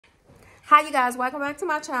Hi you guys, welcome back to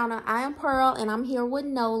my channel. I am Pearl and I'm here with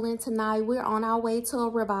Nolan. Tonight we're on our way to a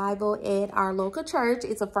revival at our local church.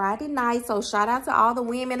 It's a Friday night, so shout out to all the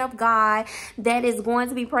women of God that is going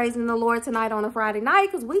to be praising the Lord tonight on a Friday night,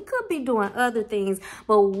 because we could be doing other things,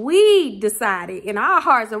 but we decided in our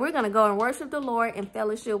hearts that we're going to go and worship the Lord and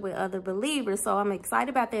fellowship with other believers. So I'm excited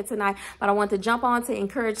about that tonight, but I want to jump on to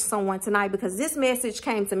encourage someone tonight because this message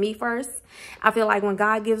came to me first. I feel like when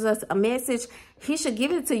God gives us a message, He should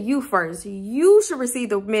give it to you first. You should receive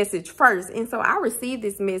the message first. And so I received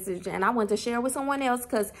this message and I want to share with someone else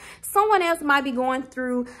because someone else might be going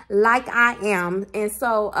through like I am. And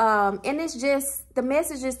so, and it's just, the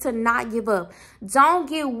message is to not give up. Don't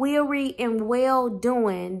get weary in well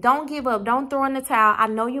doing. Don't give up. Don't throw in the towel. I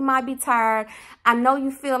know you might be tired. I know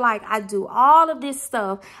you feel like I do all of this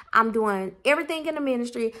stuff. I'm doing everything in the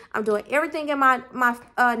ministry. I'm doing everything in my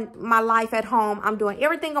life at home. I'm doing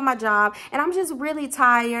everything on my job. And I'm just really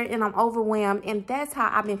tired and I'm overwhelmed. And that's how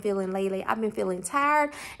I've been feeling lately. I've been feeling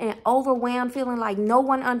tired and overwhelmed, feeling like no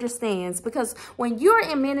one understands. Because when you're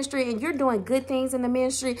in ministry and you're doing good things in the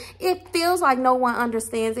ministry, it feels like no one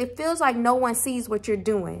understands. It feels like no one sees what you're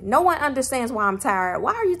doing. No one understands why I'm tired.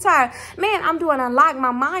 Why are you tired? Man, I'm doing a lot.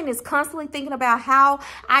 My mind is constantly thinking about how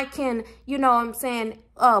I can, you know what I'm saying,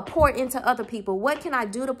 pour into other people. What can I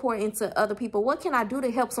do to pour into other people? What can I do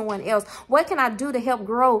to help someone else? What can I do to help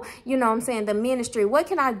grow, you know what I'm saying, the ministry? What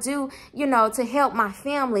can I do, you know, to help my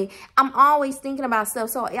family? I'm always thinking about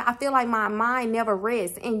stuff. So I feel like my mind never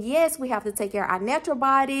rests. And yes, we have to take care of our natural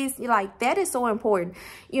bodies. Like, that is so important,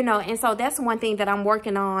 you know. And so that's one thing that I'm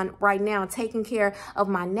working on right now, taking care of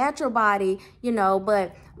my natural body, you know,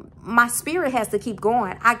 but my spirit has to keep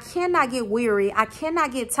going. I cannot get weary. I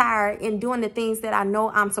cannot get tired in doing the things that I know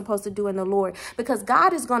I'm supposed to do in the Lord, because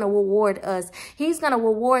God is going to reward us. He's going to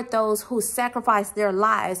reward those who sacrifice their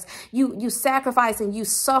lives. You sacrifice and you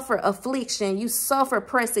suffer affliction. You suffer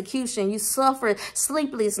persecution. You suffer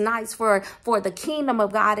sleepless nights for the kingdom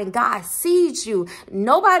of God, and God sees you.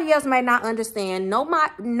 Nobody else may not understand. No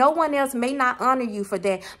one else may not honor you for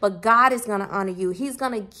that, but God is going to honor you. He's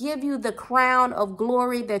going to give you the crown of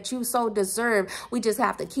glory that you so deserve. We just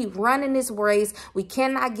have to keep running this race. We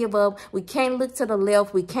cannot give up. We can't look to the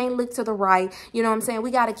left. We can't look to the right. You know what I'm saying?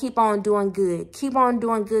 We got to keep on doing good. Keep on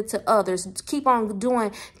doing good to others. Keep on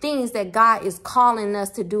doing things that God is calling us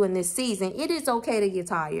to do in this season. It is okay to get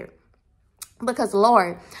tired, because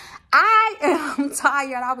Lord, I am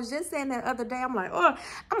tired. I was just saying that other day, I'm like, oh,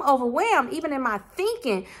 I'm overwhelmed, even in my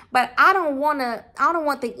thinking. But I don't want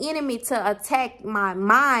the enemy to attack my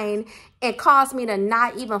mind and cause me to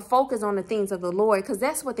not even focus on the things of the Lord, because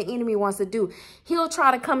that's what the enemy wants to do. He'll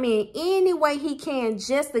try to come in any way he can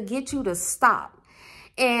just to get you to stop.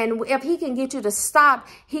 And if he can get you to stop,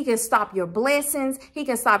 he can stop your blessings. He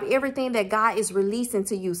can stop everything that God is releasing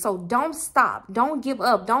to you. So don't stop. Don't give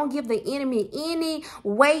up. Don't give the enemy any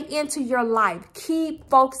way into your life. Keep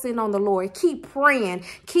focusing on the Lord. Keep praying.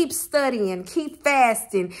 Keep studying. Keep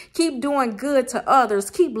fasting. Keep doing good to others.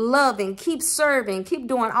 Keep loving. Keep serving. Keep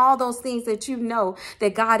doing all those things that you know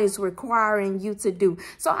that God is requiring you to do.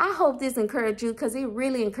 So I hope this encouraged you, because it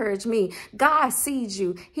really encouraged me. God sees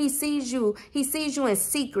you. He sees you. He sees you in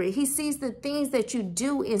secret. He sees the things that you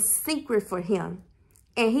do in secret for him,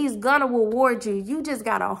 and he's gonna reward you. You just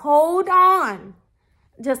gotta hold on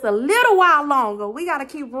just a little while longer. We got to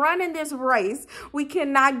keep running this race. We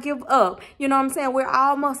cannot give up. You know what I'm saying? We're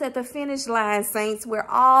almost at the finish line, saints. We're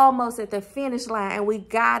almost at the finish line, and we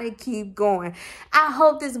got to keep going. I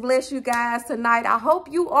hope this bless you guys tonight. I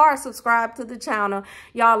hope you are subscribed to the channel.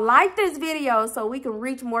 Y'all like this video so we can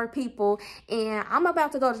reach more people. And I'm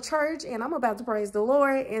about to go to church and I'm about to praise the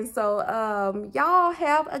Lord. And so y'all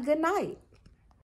have a good night.